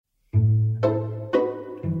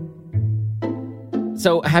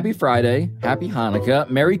So happy Friday, happy Hanukkah,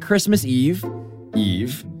 Merry Christmas Eve.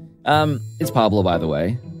 It's Pablo, by the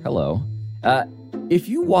way. Hello. If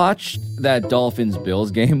you watched that Dolphins-Bills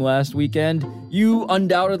game last weekend, you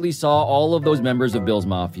undoubtedly saw all of those members of Bills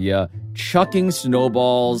Mafia chucking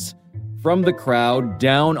snowballs from the crowd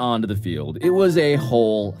down onto the field. It was a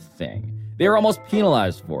whole thing. They were almost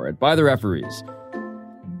penalized for it by the referees.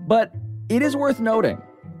 But it is worth noting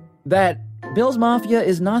that Bills Mafia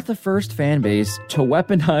is not the first fan base to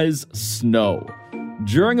weaponize snow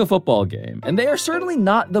during a football game, and they are certainly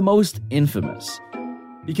not the most infamous,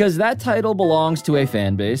 because that title belongs to a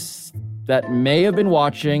fan base that may have been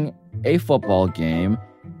watching a football game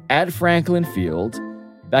at Franklin Field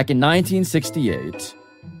back in 1968,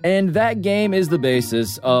 and that game is the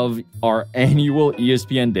basis of our annual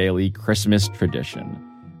ESPN Daily Christmas tradition,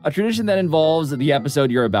 a tradition that involves the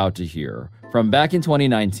episode you're about to hear from back in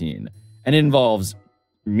 2019. And it involves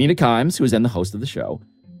Mina Kimes, who is then the host of the show,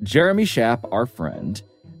 Jeremy Schaap, our friend,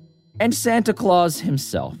 and Santa Claus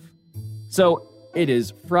himself. So it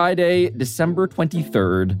is Friday, December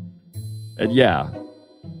 23rd. And yeah,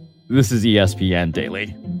 this is ESPN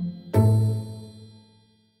Daily.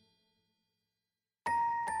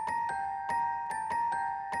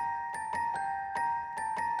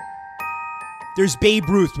 There's Babe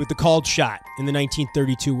Ruth with the called shot in the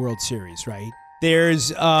 1932 World Series, right? There's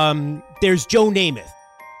Joe Namath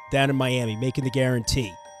down in Miami making the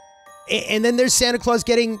guarantee. And then there's Santa Claus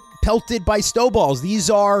getting pelted by snowballs. These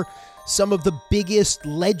are some of the biggest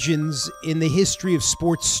legends in the history of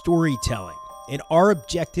sports storytelling. And our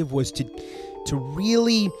objective was to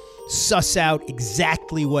really suss out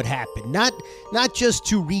exactly what happened. Not just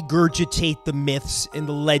to regurgitate the myths and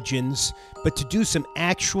the legends, but to do some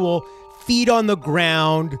actual feet on the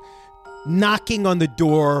ground, knocking on the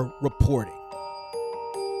door reporting.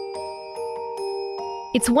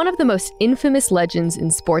 It's one of the most infamous legends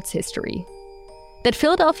in sports history that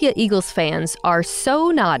Philadelphia Eagles fans are so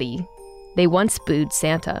naughty, they once booed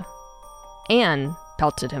Santa and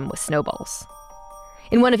pelted him with snowballs.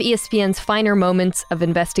 In one of ESPN's finer moments of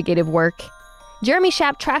investigative work, Jeremy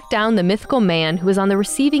Schaap tracked down the mythical man who was on the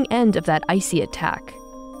receiving end of that icy attack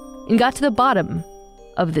and got to the bottom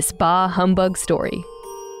of this bah humbug story.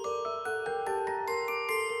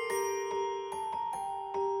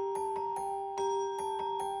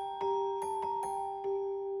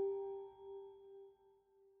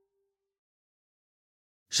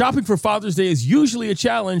 Shopping for Father's Day is usually a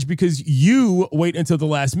challenge because you wait until the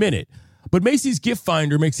last minute. But Macy's Gift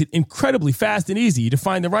Finder makes it incredibly fast and easy to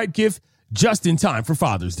find the right gift just in time for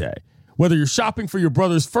Father's Day. Whether you're shopping for your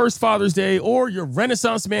brother's first Father's Day or your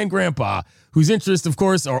Renaissance man grandpa, whose interests, of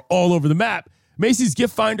course, are all over the map, Macy's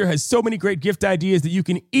Gift Finder has so many great gift ideas that you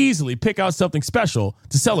can easily pick out something special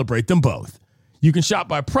to celebrate them both. You can shop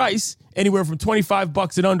by price, anywhere from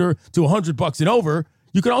 $25 and under to $100 and over.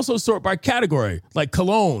 You can also sort by category, like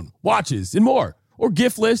cologne, watches, and more. Or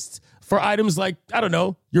gift lists for items like,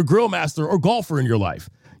 your grill master or golfer in your life.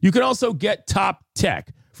 You can also get top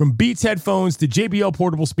tech, from Beats headphones to JBL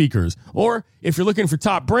portable speakers. Or if you're looking for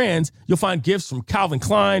top brands, you'll find gifts from Calvin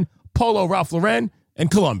Klein, Polo Ralph Lauren,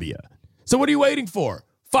 and Columbia. So what are you waiting for?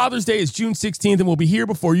 Father's Day is June 16th and we'll be here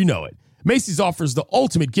before you know it. Macy's offers the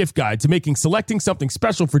ultimate gift guide to making selecting something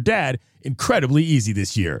special for dad incredibly easy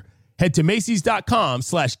this year. Head to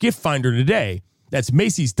Macys.com/giftfinder today. That's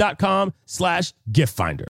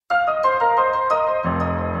Macys.com/giftfinder.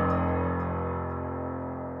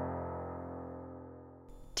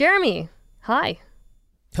 Jeremy, hi.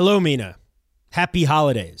 Hello, Mina. Happy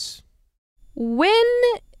holidays. When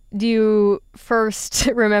do you first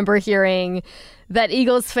remember hearing that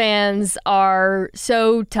Eagles fans are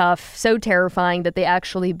so tough, so terrifying that they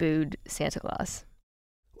actually booed Santa Claus?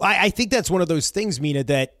 I think that's one of those things, Mina,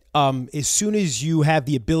 that as soon as you have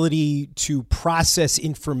the ability to process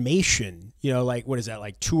information, like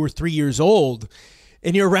 2 or 3 years old,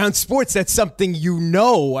 and you're around sports, that's something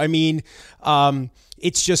I mean,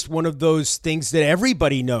 it's just one of those things that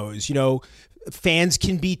everybody knows. Fans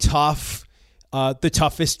can be tough. The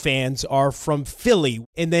toughest fans are from Philly.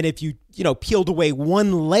 And then if you peeled away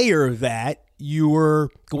one layer of that, you were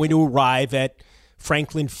going to arrive at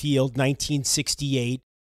Franklin Field, 1968.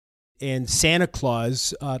 And Santa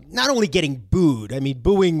Claus, not only getting booed, I mean,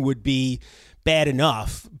 booing would be bad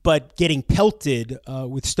enough, but getting pelted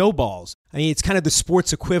with snowballs. I mean, it's kind of the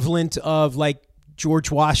sports equivalent of like George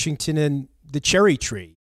Washington and the cherry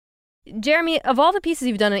tree. Jeremy, of all the pieces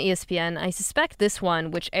you've done on ESPN, I suspect this one,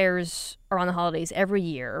 which airs around the holidays every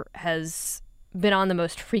year, has been on the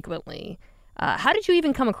most frequently. How did you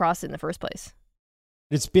even come across it in the first place?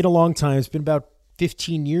 It's been a long time. It's been about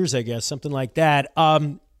 15 years, I guess, something like that.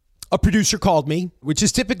 a producer called me, which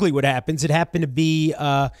is typically what happens. It happened to be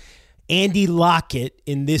Andy Lockett,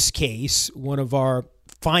 in this case, one of our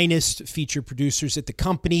finest feature producers at the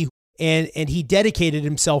company. And he dedicated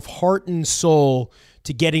himself heart and soul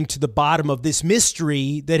to getting to the bottom of this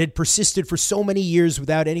mystery that had persisted for so many years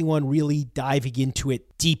without anyone really diving into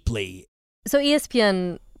it deeply. So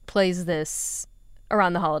ESPN plays this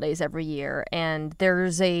around the holidays every year, and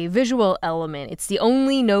there's a visual element. It's the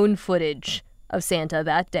only known footage of Santa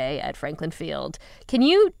that day at Franklin Field. Can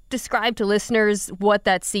you describe to listeners what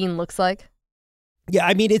that scene looks like? Yeah,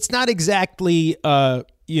 I mean, it's not exactly,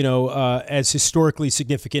 as historically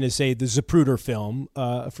significant as, say, the Zapruder film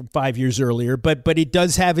from 5 years earlier, but it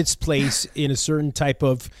does have its place in a certain type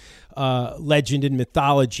of legend and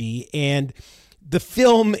mythology. And the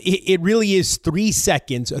film, it really is 3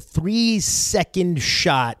 seconds, a 3-second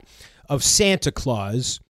shot of Santa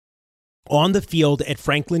Claus on the field at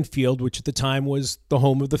Franklin Field, which at the time was the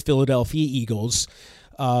home of the Philadelphia Eagles.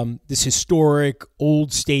 This historic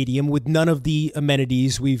old stadium with none of the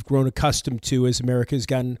amenities we've grown accustomed to as America has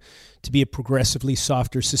gotten to be a progressively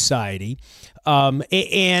softer society.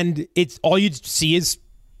 And it's all you see is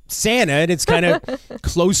Santa, and it's kind of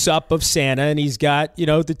close up of Santa, and he's got,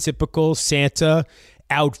 the typical Santa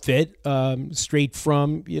outfit straight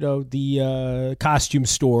from, the costume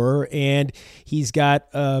store, and he's got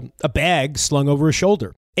a bag slung over his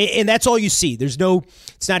shoulder. And that's all you see.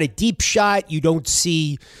 It's not a deep shot. You don't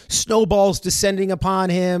see snowballs descending upon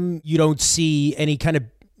him. You don't see any kind of,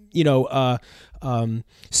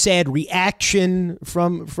 sad reaction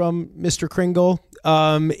from Mr. Kringle.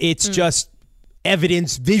 It's just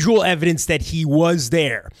visual evidence that he was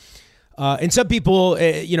there. And some people,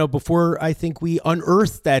 before I think we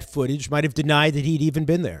unearthed that footage, might have denied that he'd even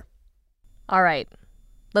been there. All right.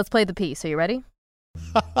 Let's play the piece. Are you ready?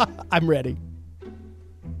 I'm ready.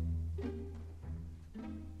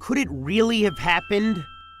 Could it really have happened?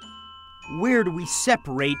 Where do we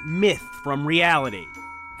separate myth from reality?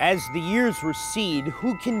 As the years recede,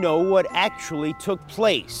 who can know what actually took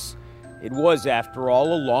place? It was, after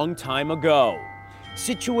all, a long time ago.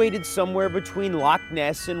 Situated somewhere between Loch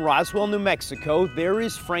Ness and Roswell, New Mexico, there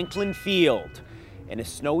is Franklin Field. And a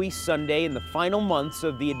snowy Sunday in the final months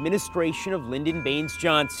of the administration of Lyndon Baines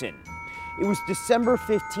Johnson. It was December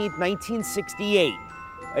 15th, 1968.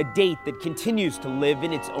 A date that continues to live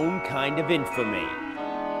in its own kind of infamy.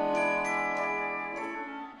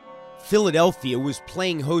 Philadelphia was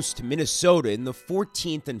playing host to Minnesota in the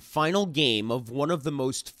 14th and final game of one of the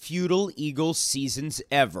most feudal Eagles seasons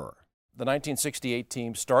ever. The 1968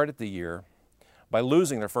 team started the year by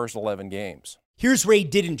losing their first 11 games. Here's Ray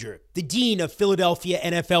Didinger, the dean of Philadelphia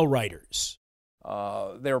NFL writers.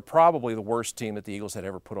 They were probably the worst team that the Eagles had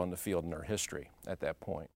ever put on the field in their history at that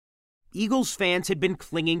point. Eagles fans had been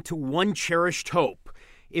clinging to one cherished hope.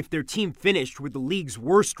 If their team finished with the league's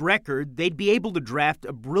worst record, they'd be able to draft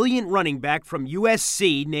a brilliant running back from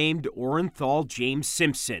USC named Orenthal James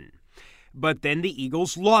Simpson. But then the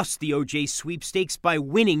Eagles lost the OJ sweepstakes by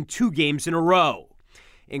winning 2 games in a row,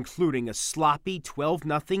 including a sloppy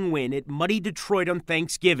 12-0 win at muddy Detroit on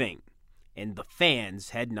Thanksgiving. And the fans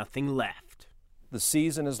had nothing left. The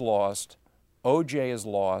season is lost. OJ is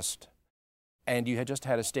lost. And you had just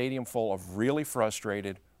had a stadium full of really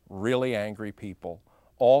frustrated, really angry people,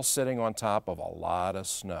 all sitting on top of a lot of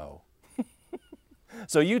snow.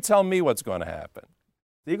 So you tell me what's going to happen.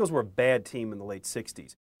 The Eagles were a bad team in the late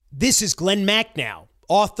 60s. This is Glenn Macnow,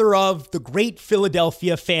 author of The Great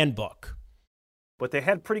Philadelphia Fan Book. But they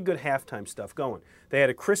had pretty good halftime stuff going. They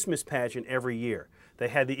had a Christmas pageant every year. They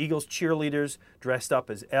had the Eagles cheerleaders dressed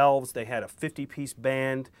up as elves. They had a 50-piece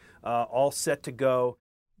band all set to go.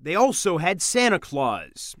 They also had Santa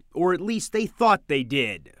Claus, or at least they thought they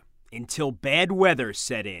did, until bad weather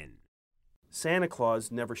set in. Santa Claus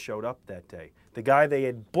never showed up that day. The guy they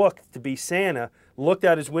had booked to be Santa looked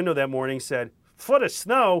out his window that morning and said, "Foot of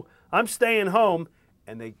snow, I'm staying home."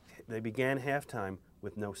 And they began halftime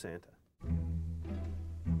with no Santa.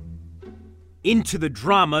 Into the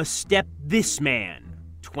drama stepped this man,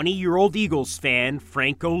 20-year-old Eagles fan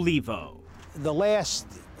Frank Olivo. The last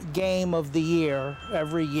game of the year,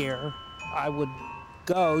 every year, I would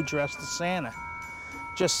go dressed as Santa.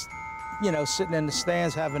 Just, sitting in the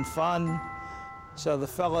stands having fun. So the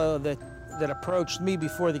fellow that approached me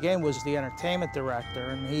before the game was the entertainment director,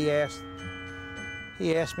 and he asked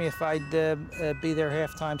me if I'd be their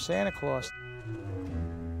halftime Santa Claus.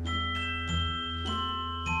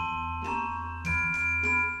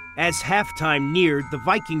 As halftime neared, the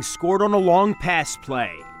Vikings scored on a long pass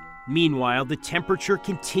play. Meanwhile, the temperature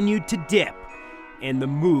continued to dip, and the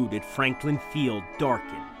mood at Franklin Field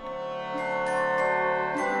darkened.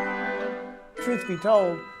 Truth be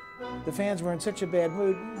told, The fans were in such a bad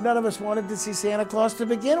mood, none of us wanted to see Santa Claus to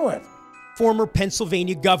begin with. Former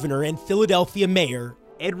Pennsylvania governor and Philadelphia mayor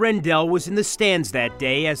Ed Rendell was in the stands that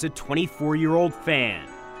day as a 24-year-old fan.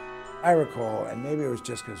 I recall, and maybe it was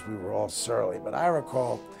just because we were all surly, but I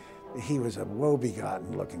recall he was a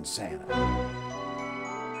woe-begotten looking Santa.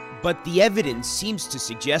 But the evidence seems to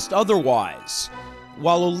suggest otherwise.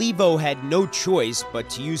 While Olivo had no choice but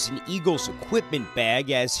to use an Eagles equipment bag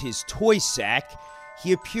as his toy sack,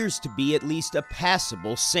 he appears to be at least a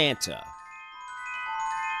passable Santa.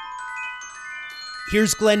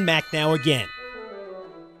 Here's Glenn Macnow again.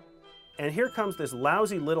 And here comes this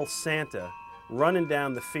lousy little Santa running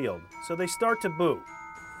down the field. So they start to boo.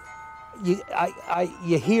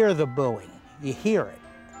 You hear the booing. You hear it.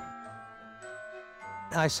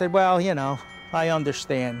 I said, well, you know, I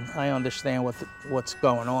understand. I understand what's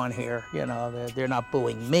going on here. You know, they're not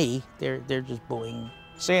booing me. They're just booing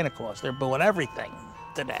Santa Claus. They're booing everything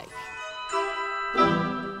today.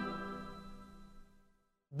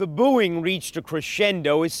 The booing reached a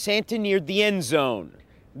crescendo as Santa neared the end zone.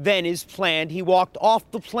 Then, as planned, he walked off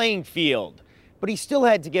the playing field. But he still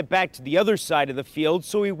had to get back to the other side of the field,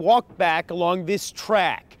 so he walked back along this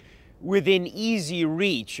track, within easy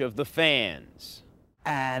reach of the fans.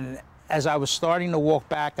 And as I was starting to walk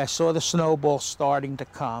back, I saw the snowball starting to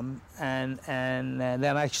come, and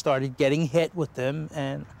then I started getting hit with them.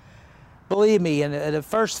 And believe me, in the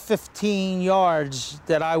first 15 yards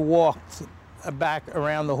that I walked back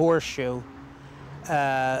around the horseshoe,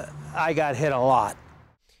 I got hit a lot.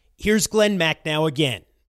 Here's Glenn Macnow again.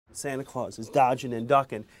 Santa Claus is dodging and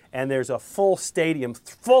ducking, and there's a full stadium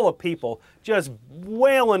full of people just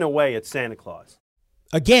wailing away at Santa Claus.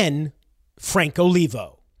 Again, Frank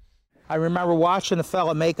Olivo. I remember watching a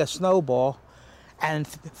fella make a snowball and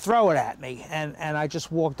throw it at me, and I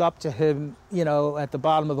just walked up to him, you know, at the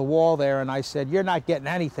bottom of the wall there, and I said, "You're not getting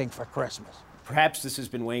anything for Christmas." Perhaps this has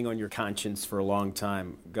been weighing on your conscience for a long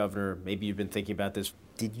time, Governor. Maybe you've been thinking about this.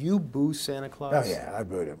 Did you boo Santa Claus? Oh, yeah, I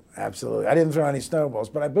booed him. Absolutely. I didn't throw any snowballs,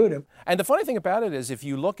 but I booed him. And the funny thing about it is, if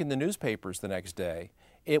you look in the newspapers the next day,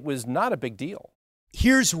 it was not a big deal.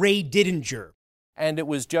 Here's Ray Didinger. And it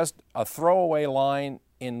was just a throwaway line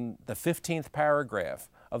in the 15th paragraph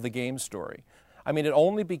of the game story. I mean, it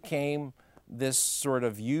only became this sort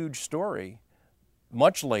of huge story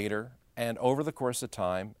much later and over the course of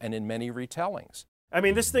time and in many retellings. I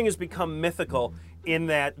mean, this thing has become mythical in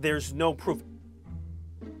that there's no proof.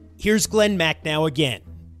 Here's Glenn Macnow again.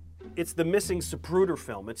 It's the missing Zapruder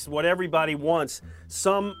film. It's what everybody wants,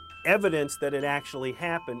 some evidence that it actually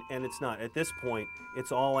happened, and it's not. At this point,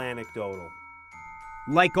 it's all anecdotal.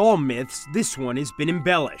 Like all myths, this one has been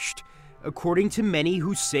embellished. According to many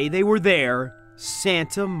who say they were there,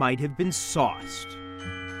 Santa might have been sauced.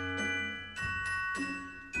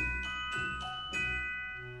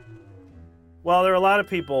 Well, there are a lot of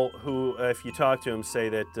people who, if you talk to him, say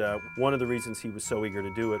that one of the reasons he was so eager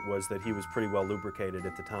to do it was that he was pretty well lubricated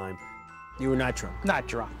at the time. You were not drunk? Not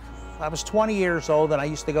drunk. I was 20 years old, and I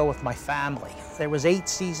used to go with my family. There was 8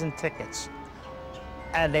 season tickets,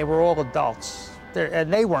 and they were all adults,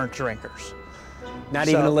 and they weren't drinkers. Not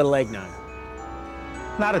even a little eggnog?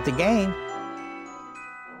 Not at the game.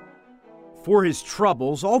 For his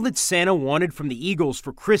troubles, all that Santa wanted from the Eagles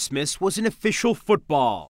for Christmas was an official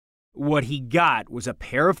football. What he got was a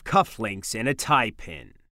pair of cufflinks and a tie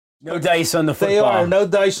pin. No dice on the football. They are, no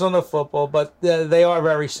dice on the football, but they are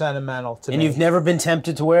very sentimental to me. And you've never been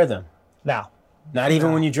tempted to wear them? No. Not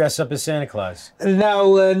even when you dress up as Santa Claus?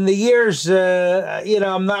 No, in the years, you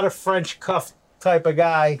know, I'm not a French cuff type of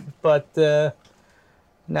guy, but no,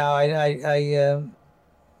 I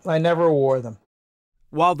never wore them.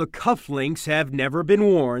 While the cufflinks have never been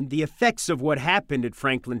worn, the effects of what happened at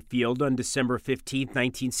Franklin Field on December 15,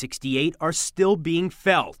 1968 are still being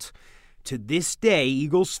felt. To this day,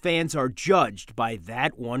 Eagles fans are judged by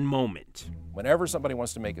that one moment. Whenever somebody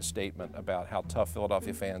wants to make a statement about how tough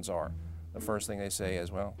Philadelphia fans are, the first thing they say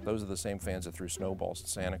is, well, those are the same fans that threw snowballs at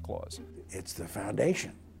Santa Claus. It's the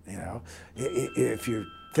foundation, you know. If you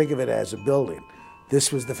think of it as a building,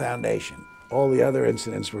 this was the foundation. All the other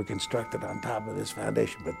incidents were constructed on top of this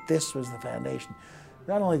foundation, but this was the foundation.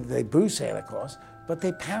 Not only did they boo Santa Claus, but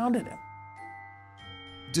they pounded him.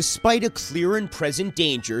 Despite a clear and present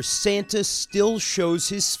danger, Santa still shows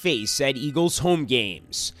his face at Eagles home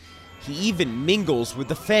games. He even mingles with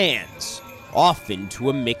the fans, often to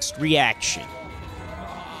a mixed reaction.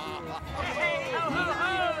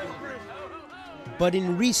 But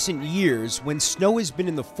in recent years, when snow has been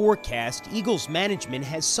in the forecast, Eagles management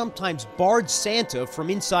has sometimes barred Santa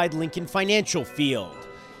from inside Lincoln Financial Field,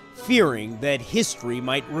 fearing that history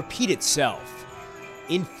might repeat itself.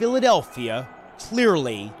 In Philadelphia,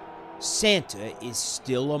 clearly, Santa is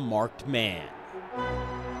still a marked man.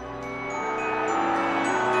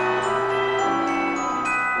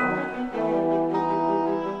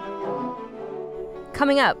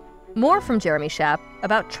 Coming up, more from Jeremy Schaap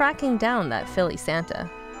about tracking down that Philly Santa.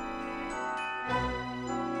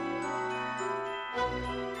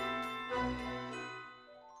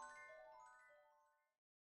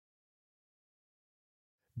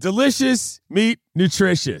 Delicious, meat,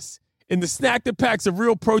 nutritious. In the snack that packs a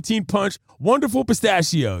real protein punch, Wonderful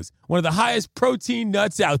Pistachios, one of the highest protein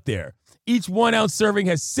nuts out there. Each 1 ounce serving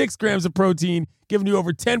has 6 grams of protein, giving you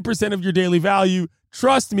over 10% of your daily value.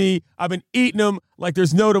 Trust me, I've been eating them like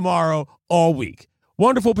there's no tomorrow all week.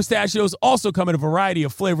 Wonderful Pistachios also come in a variety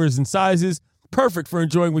of flavors and sizes, perfect for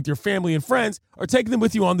enjoying with your family and friends or taking them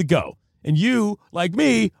with you on the go. And you, like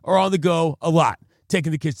me, are on the go a lot.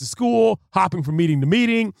 Taking the kids to school, hopping from meeting to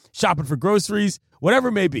meeting, shopping for groceries, whatever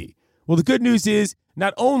it may be. Well, the good news is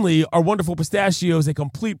not only are Wonderful Pistachios a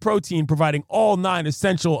complete protein providing all 9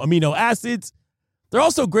 essential amino acids, they're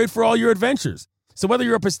also great for all your adventures. So whether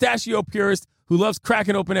you're a pistachio purist who loves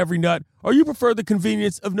cracking open every nut, or you prefer the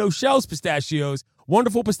convenience of no-shells pistachios,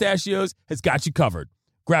 Wonderful Pistachios has got you covered.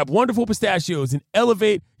 Grab Wonderful Pistachios and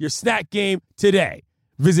elevate your snack game today.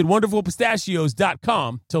 Visit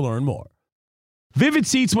WonderfulPistachios.com to learn more. Vivid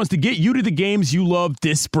Seats wants to get you to the games you love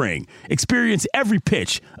this spring. Experience every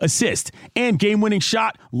pitch, assist, and game-winning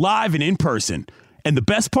shot live and in person. And the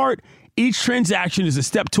best part? Each transaction is a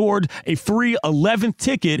step toward a free 11th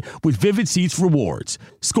ticket with Vivid Seats rewards.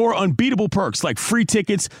 Score unbeatable perks like free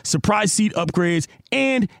tickets, surprise seat upgrades,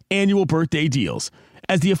 and annual birthday deals.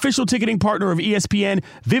 As the official ticketing partner of ESPN,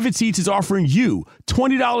 Vivid Seats is offering you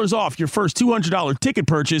 $20 off your first $200 ticket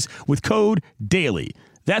purchase with code DAILY.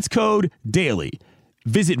 That's code DAILY.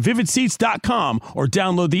 Visit vividseats.com or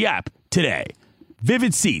download the app today.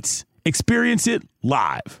 Vivid Seats. Experience it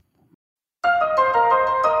live.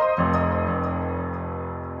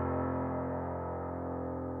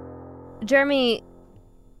 Jeremy,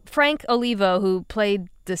 Frank Olivo, who played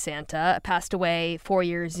the Santa, passed away 4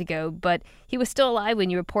 years ago, but he was still alive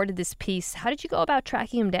when you reported this piece. How did you go about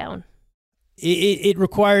tracking him down? It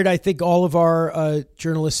required, I think, all of our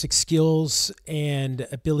journalistic skills and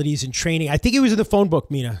abilities and training. I think it was in the phone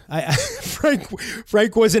book, Mina.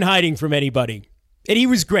 Frank wasn't hiding from anybody. And he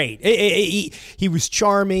was great. He was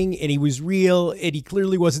charming and he was real. And he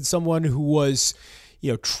clearly wasn't someone who was,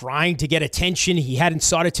 trying to get attention. He hadn't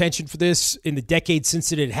sought attention for this in the decade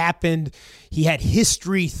since it had happened. He had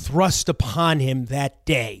history thrust upon him that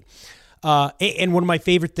day. And one of my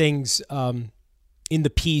favorite things in the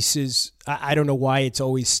piece is, I don't know why it's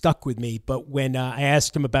always stuck with me, but when I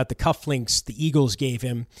asked him about the cufflinks the Eagles gave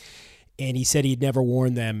him, and he said he'd never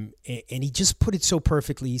worn them, and he just put it so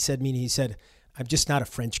perfectly. He said, I'm just not a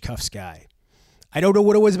French cuffs guy. I don't know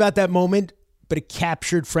what it was about that moment, but it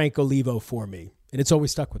captured Frank Olivo for me, and it's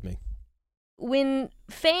always stuck with me. When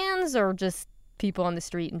fans or just people on the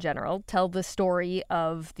street in general tell the story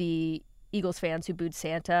of the Eagles fans who booed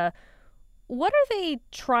Santa, what are they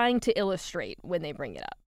trying to illustrate when they bring it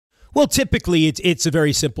up? Well, typically it's a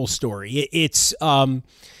very simple story. It's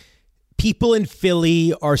people in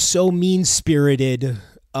Philly are so mean-spirited.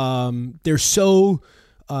 They're so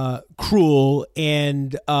cruel,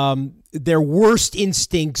 and their worst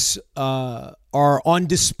instincts are on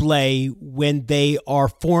display when they are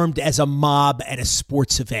formed as a mob at a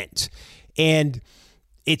sports event. And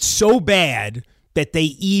it's so bad that they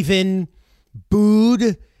even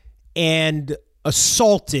booed and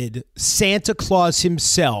assaulted Santa Claus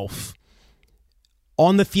himself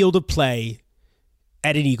on the field of play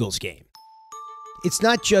at an Eagles game. It's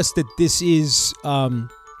not just that this is a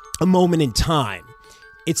moment in time.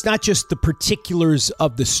 It's not just the particulars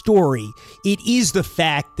of the story. It is the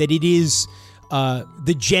fact that it is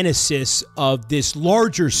the genesis of this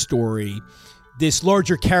larger story, this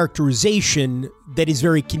larger characterization that is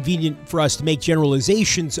very convenient for us to make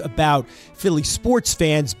generalizations about Philly sports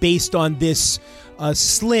fans based on this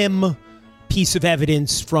slim piece of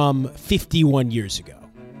evidence from 51 years ago.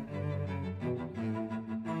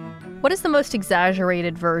 What is the most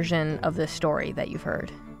exaggerated version of this story that you've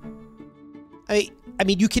heard? I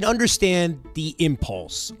mean, you can understand the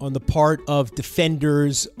impulse on the part of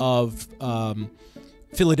defenders of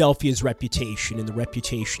Philadelphia's reputation and the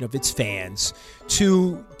reputation of its fans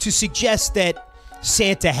to suggest that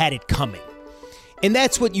Santa had it coming. And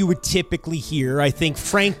that's what you would typically hear, I think,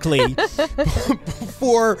 frankly,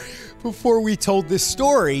 before we told this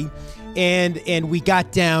story and we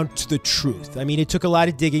got down to the truth. I mean, it took a lot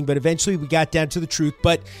of digging, but eventually we got down to the truth.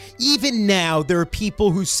 But even now, there are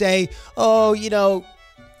people who say,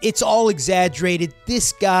 it's all exaggerated.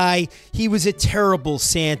 This guy, he was a terrible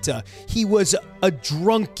Santa. He was a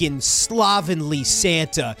drunken, slovenly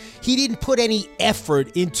Santa. He didn't put any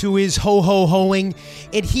effort into his ho-ho-hoing,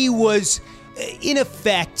 and he was, in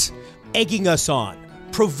effect, egging us on,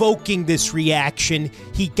 provoking this reaction.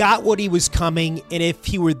 He got what he was coming, and if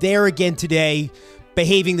he were there again today,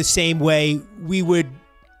 behaving the same way, we would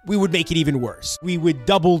make it even worse. We would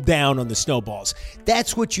double down on the snowballs.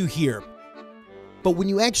 That's what you hear. But when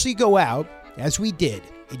you actually go out, as we did,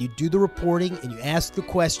 and you do the reporting and you ask the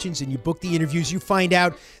questions and you book the interviews, you find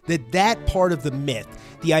out that that part of the myth,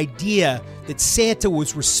 the idea that Santa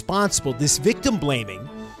was responsible, this victim blaming,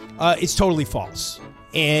 is totally false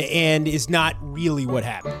and is not really what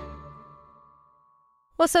happened.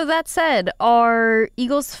 Well, so that said, are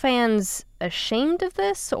Eagles fans ashamed of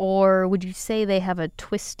this, or would you say they have a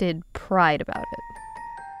twisted pride about it?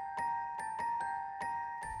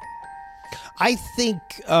 I think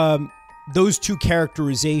those two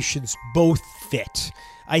characterizations both fit.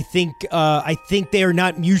 I think they are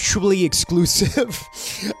not mutually exclusive.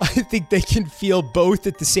 I think they can feel both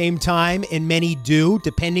at the same time, and many do,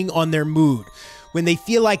 depending on their mood. When they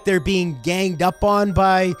feel like they're being ganged up on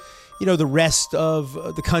by, the rest of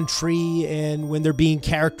the country, and when they're being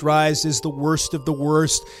characterized as the worst of the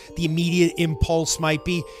worst, the immediate impulse might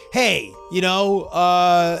be, hey,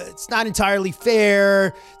 it's not entirely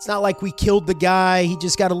fair. It's not like we killed the guy. He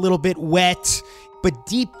just got a little bit wet. But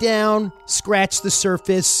deep down, scratch the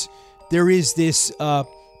surface, there is this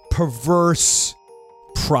perverse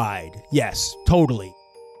pride. Yes, totally.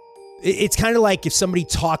 It's kind of like if somebody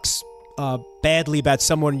talks badly about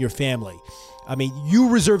someone in your family. I mean, you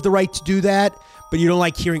reserve the right to do that, but you don't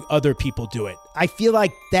like hearing other people do it. I feel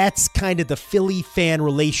like that's kind of the Philly fan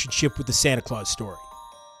relationship with the Santa Claus story.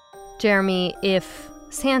 Jeremy, if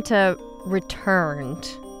Santa returned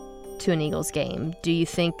to an Eagles game, do you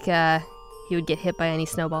think he would get hit by any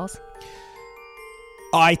snowballs?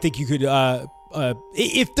 I think you could,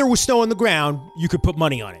 if there was snow on the ground, you could put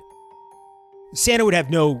money on it. Santa would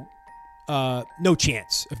have no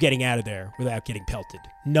chance of getting out of there without getting pelted.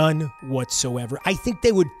 None whatsoever. I think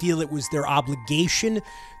they would feel it was their obligation,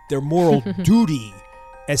 their moral duty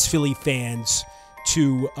as Philly fans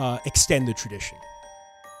to extend the tradition.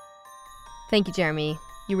 Thank you, Jeremy.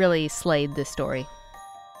 You really slayed this story.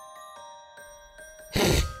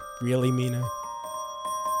 Really, Mina?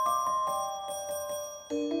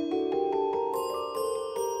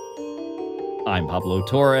 I'm Pablo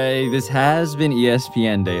Torre. This has been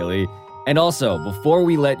ESPN Daily. And also, before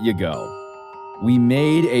we let you go, we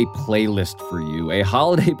made a playlist for you, a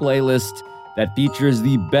holiday playlist that features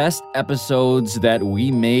the best episodes that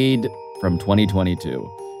we made from 2022.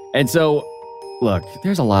 And so, look,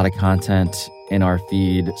 there's a lot of content in our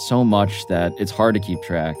feed, so much that it's hard to keep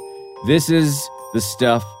track. This is the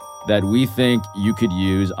stuff that we think you could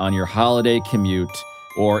use on your holiday commute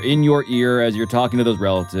or in your ear as you're talking to those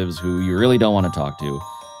relatives who you really don't want to talk to.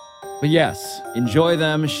 But yes, enjoy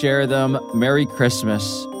them, share them. Merry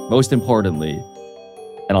Christmas, most importantly.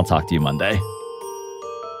 And I'll talk to you Monday.